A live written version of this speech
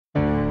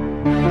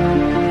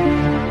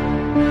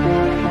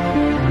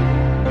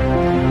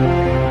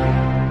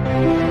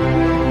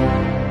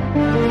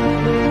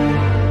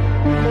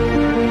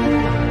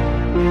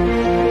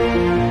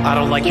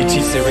like you,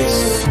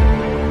 T-Series.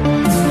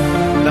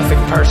 Nothing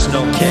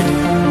personal, kid.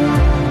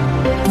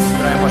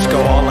 But I must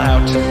go all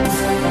out.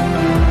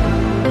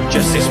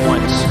 Just this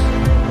once.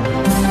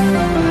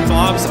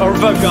 Mobs or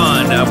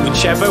Vagana,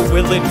 whichever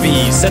will it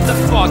be. Set the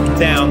fuck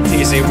down,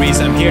 T-Series.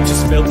 I'm here to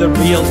spill the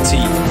real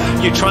tea.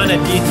 You're trying to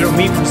dethrone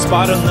me from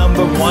spot on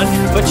number one,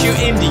 but you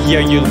in the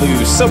year you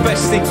lose, so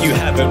best think you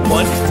haven't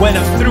won. When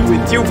I'm through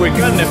with you, we're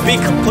gonna be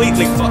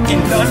completely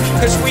fucking done,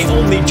 cause we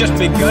only just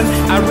begun.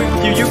 I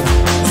review you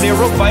 0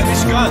 by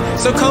this gun.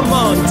 So come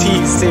on,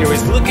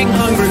 T-Series, looking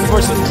hungry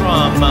for some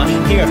drama.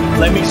 Here,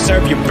 let me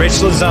serve you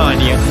bitch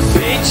lasagna.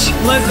 Bitch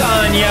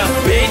lasagna,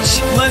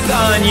 bitch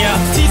lasagna.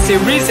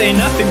 T-Series ain't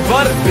nothing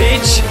but a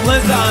bitch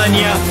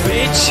lasagna.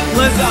 Bitch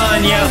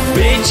lasagna,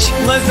 bitch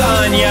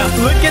lasagna.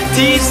 Look at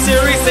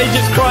T-Series, they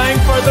just crying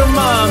for their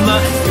mama.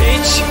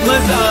 Bitch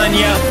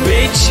lasagna,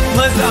 bitch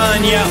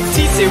lasagna.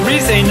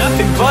 T-Series ain't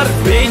nothing but a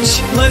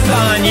bitch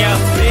lasagna.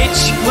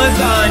 Bitch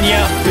lasagna,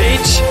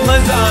 bitch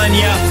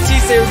lasagna.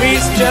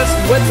 T-Series just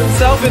wet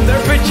themselves in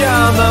their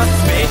pajama.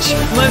 Bitch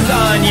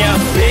lasagna,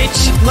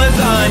 bitch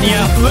lasagna.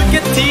 Look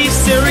at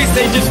T-Series,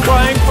 they just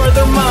crying for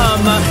their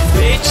mama.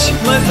 Bitch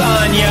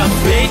lasagna,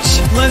 bitch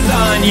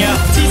lasagna.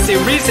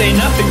 T-Series ain't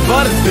nothing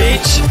but a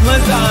bitch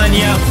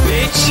lasagna.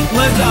 Bitch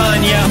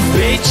lasagna,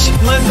 bitch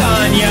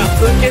lasagna.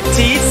 Look at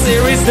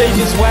T-Series, they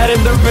just wet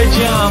in their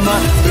pajama.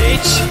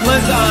 Bitch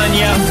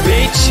lasagna,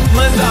 bitch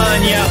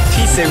lasagna.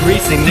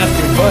 T-Series ain't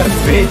nothing but a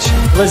bitch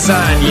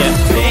lasagna.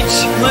 Bitch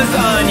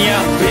lasagna,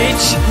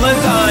 bitch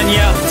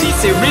lasagna.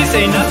 T-Series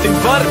ain't nothing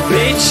but a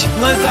bitch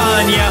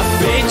lasagna.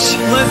 Bitch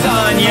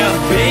lasagna,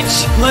 bitch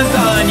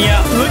lasagna.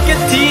 Look at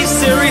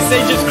T-Series,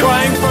 they just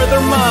crying for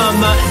their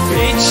mama.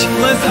 Bitch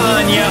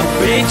lasagna,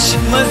 bitch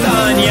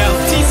lasagna.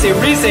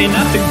 T-Series ain't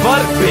nothing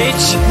but a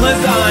bitch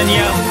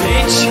lasagna.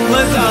 Bitch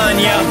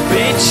lasagna,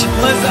 bitch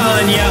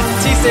lasagna.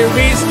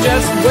 T-Series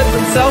just wet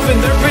themselves in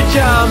their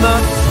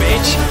pajama.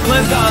 Bitch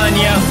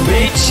lasagna,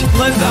 bitch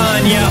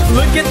lasagna.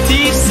 Look at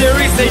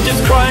T-Series, they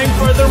just crying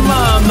for their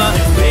mama.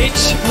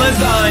 Bitch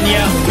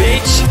lasagna,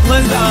 bitch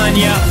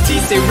lasagna.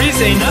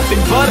 T-Series ain't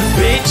nothing but a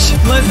bitch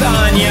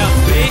lasagna.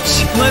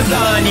 Bitch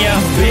lasagna,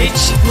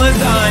 bitch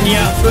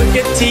lasagna. Look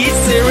at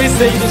T-Series,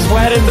 they just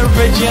wet in their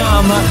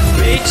pajama.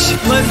 Bitch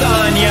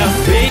lasagna,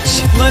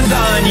 bitch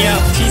lasagna.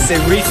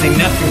 T-Series ain't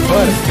nothing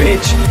but a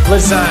bitch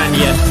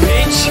lasagna.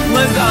 Bitch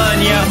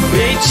lasagna,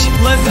 bitch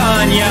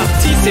lasagna.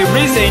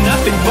 T-Series ain't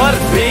nothing but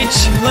a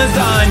bitch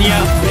lasagna.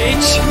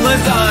 Bitch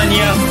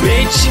lasagna,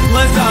 bitch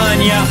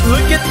lasagna.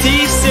 Look at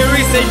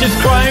T-Series, they just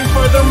crying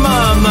for their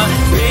mama.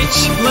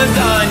 Bitch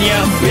lasagna,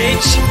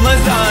 bitch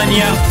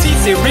lasagna.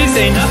 T-Series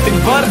ain't nothing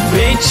but a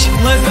bitch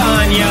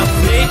lasagna.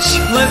 Bitch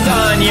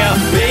lasagna,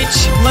 bitch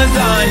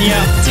lasagna.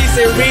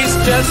 T-Series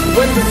just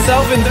wet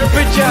themselves in their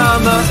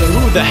pajama. So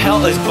who the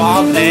hell is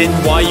Bob and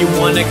why you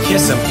wanna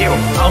kiss him? Ew,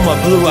 I'm a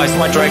blue-eyed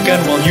white dragon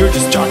while you're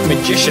just dark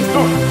magician.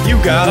 You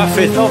got a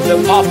fifth of the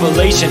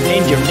population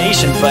in your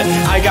nation, but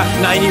I got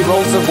 90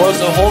 rolls of worlds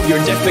to hold your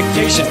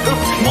defecation.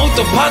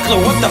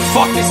 Multipatlo, what the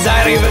fuck is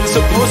that even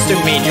supposed to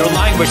mean? Your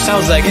language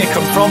sounds like it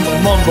come from the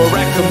mumble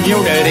rap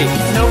community.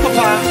 No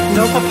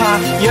papa,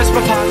 yes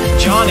papa,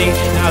 Johnny.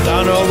 Now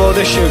down all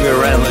the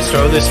sugar and let's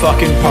throw this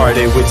fucking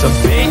party with some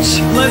bitch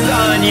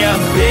lasagna,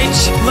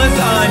 bitch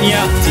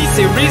lasagna.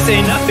 T-Series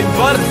ain't nothing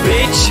but a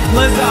bitch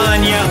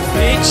lasagna.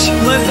 Bitch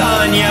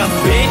lasagna,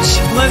 bitch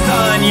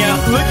lasagna.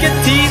 Look at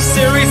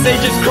T-Series, they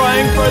just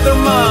crying for their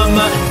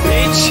mama.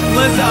 Bitch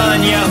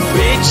lasagna,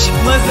 bitch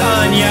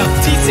lasagna.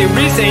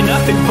 T-Series ain't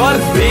nothing but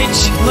a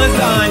bitch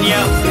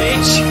lasagna.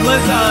 Bitch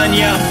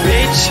lasagna,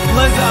 bitch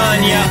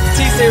lasagna.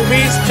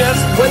 T-Series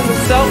just wet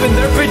themselves in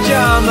their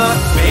pajama.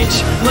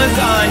 Bitch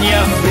lasagna,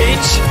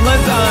 bitch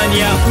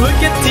lasagna. Look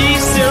at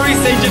T-Series,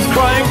 they just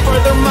crying for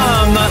their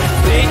mama.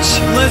 Bitch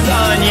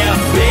lasagna,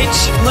 bitch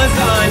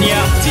lasagna.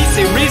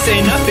 T-Series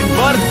ain't nothing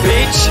but a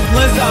bitch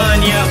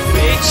lasagna.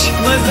 Bitch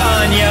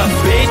lasagna,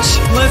 bitch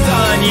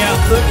lasagna.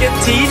 Look at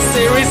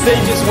T-Series, they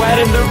just wet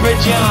in their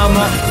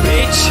pajama.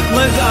 Bitch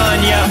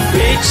lasagna,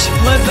 bitch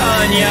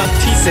lasagna.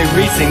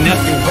 T-Series ain't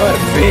nothing but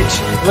a bitch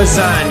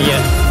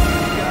lasagna.